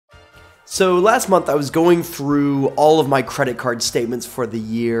So last month I was going through all of my credit card statements for the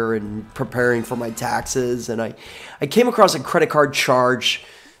year and preparing for my taxes, and I came across a credit card charge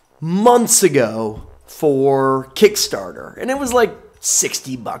months ago for Kickstarter, and it was like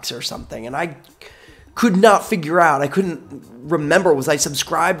 $60 or something, and I could not figure out, I couldn't remember, was I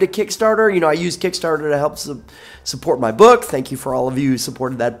subscribed to Kickstarter? You know, I use Kickstarter to help support my book. Thank you for all of you who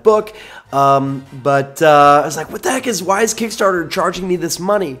supported that book. But I was like, what the heck why is Kickstarter charging me this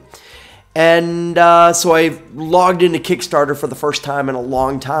money? And so I logged into Kickstarter for the first time in a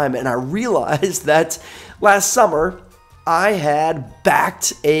long time, and I realized that last summer I had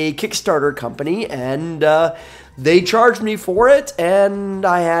backed a Kickstarter company, and they charged me for it, and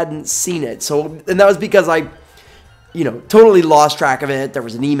I hadn't seen it. And that was because I, totally lost track of it. There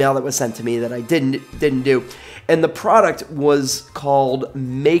was an email that was sent to me that I didn't do, and the product was called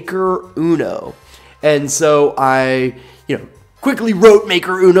Maker Uno, and so I, quickly wrote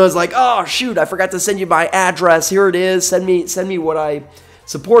Maker Uno. I was like, oh shoot, I forgot to send you my address. Here it is. Send me what I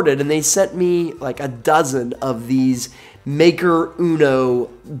supported. And they sent me like a dozen of these Maker Uno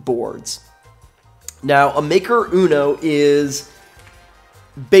boards. Now, a Maker Uno is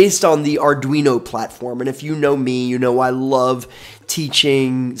based on the Arduino platform. And if you know me, you know I love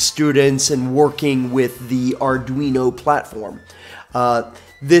teaching students and working with the Arduino platform.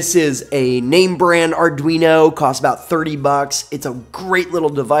 This is a name brand Arduino, costs about $30. It's a great little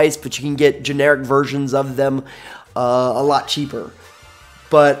device, but you can get generic versions of them a lot cheaper.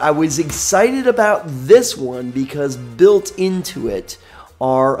 But I was excited about this one because built into it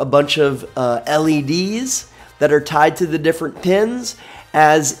are a bunch of LEDs that are tied to the different pins,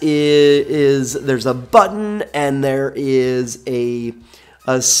 as there's a button and there is a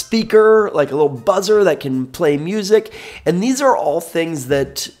speaker, like a little buzzer that can play music. And these are all things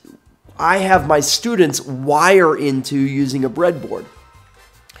that I have my students wire into using a breadboard.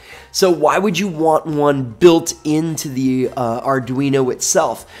 So why would you want one built into the Arduino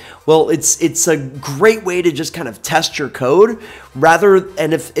itself? Well, it's a great way to just kind of test your code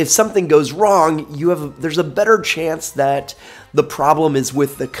and if something goes wrong, there's a better chance that the problem is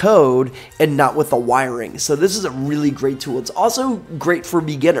with the code and not with the wiring. So this is a really great tool. It's also great for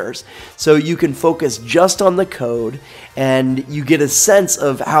beginners. So you can focus just on the code and you get a sense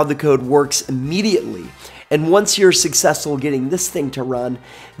of how the code works immediately. And once you're successful getting this thing to run,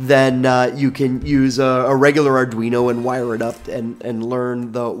 then you can use a regular Arduino and wire it up and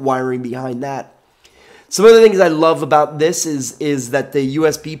learn the wiring behind that. Some of the things I love about this is that the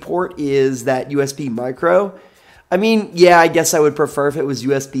USB port is that USB micro. I mean, yeah, I guess I would prefer if it was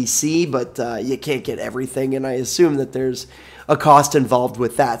USB-C, but you can't get everything, and I assume that there's a cost involved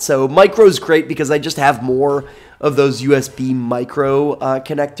with that. So micro is great because I just have more of those USB micro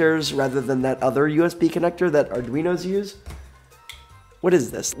connectors rather than that other USB connector that Arduinos use. What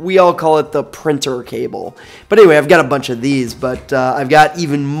is this? We all call it the printer cable. But anyway, I've got a bunch of these, but I've got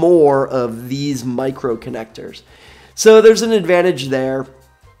even more of these micro connectors. So there's an advantage there.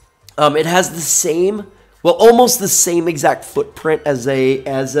 It has the same, well, almost the same exact footprint as a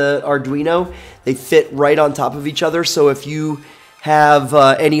Arduino. They fit right on top of each other. So if you have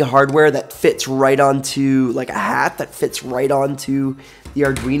any hardware that fits right onto, like a hat that fits right onto the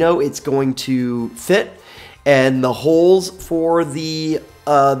Arduino, it's going to fit. And the holes for the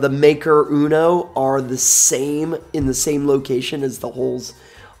Maker Uno are the same, in the same location as the holes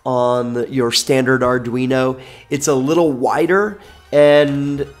on your standard Arduino. It's a little wider,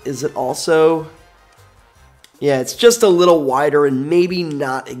 and is it also... Yeah, it's just a little wider and maybe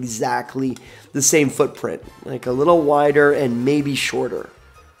not exactly the same footprint. Like a little wider and maybe shorter.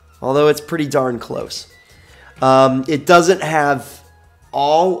 Although it's pretty darn close. It doesn't have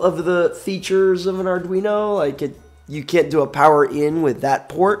all of the features of an Arduino. Like you can't do a power in with that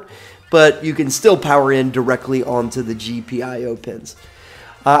port, but you can still power in directly onto the GPIO pins.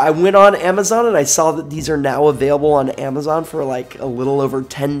 I went on Amazon and I saw that these are now available on Amazon for like a little over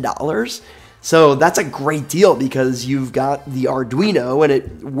 $10. So that's a great deal because you've got the Arduino and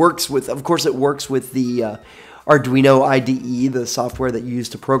it works with, of course it works with the Arduino IDE, the software that you use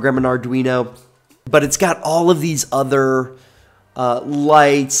to program an Arduino. But it's got all of these other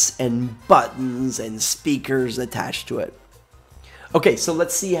lights and buttons and speakers attached to it. Okay, so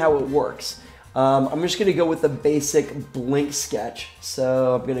let's see how it works. I'm just going to go with the basic Blink sketch.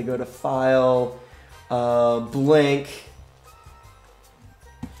 So I'm going to go to File, Blink.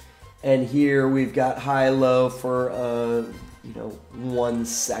 And here we've got high-low for, 1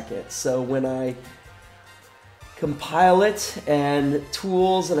 second. So when I compile it and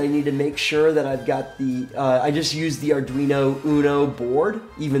tools, and I need to make sure that I've got the, I just use the Arduino Uno board,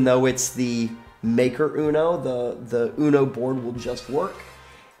 even though it's the Maker Uno, the Uno board will just work.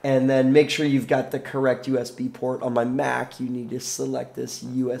 And then make sure you've got the correct USB port. On my Mac, you need to select this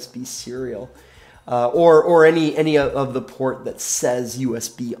USB serial. Or any of the port that says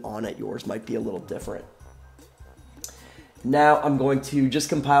USB on it. Yours might be a little different. Now I'm going to just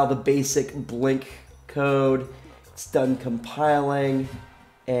compile the basic Blink code. It's done compiling.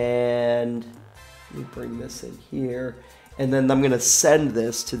 And let me bring this in here. And then I'm going to send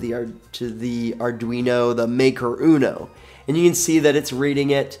this to the Arduino, the Maker Uno. And you can see that it's reading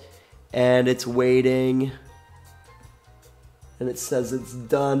it, and it's waiting, and it says it's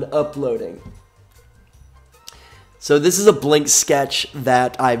done uploading. So this is a Blink sketch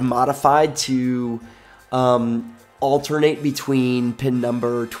that I've modified to alternate between pin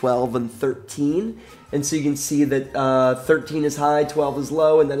number 12 and 13. And so you can see that 13 is high, 12 is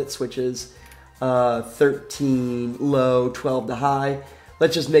low, and then it switches 13 low, 12 to high.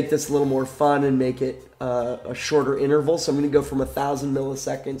 Let's just make this a little more fun and make it a shorter interval. So I'm going to go from 1,000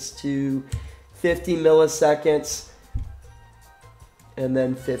 milliseconds to 50 milliseconds, and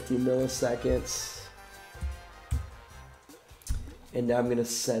then 50 milliseconds. And now I'm going to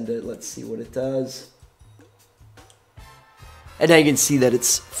send it. Let's see what it does. And now you can see that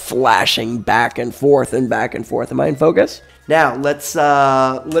it's flashing back and forth and back and forth. Am I in focus? Now let's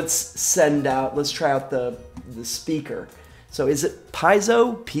send out. Let's try out the speaker. So is it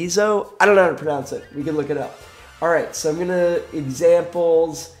piezo? I don't know how to pronounce it. We can look it up. All right, so I'm going to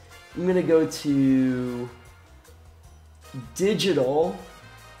examples. I'm going to go to digital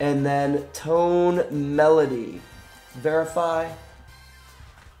and then tone melody. Verify.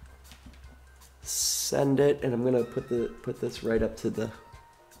 Send it, and I'm going to put this right up to the...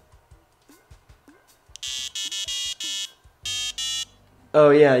 Oh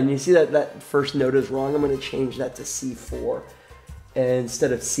yeah, and you see that first note is wrong. I'm going to change that to C4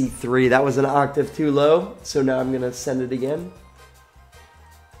 instead of C3. That was an octave too low, so now I'm going to send it again.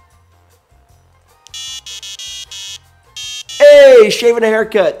 Hey, shaving a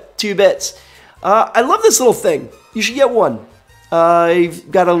haircut, 2 bits. I love this little thing. You should get one. I've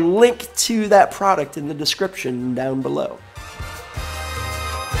got a link to that product in the description down below.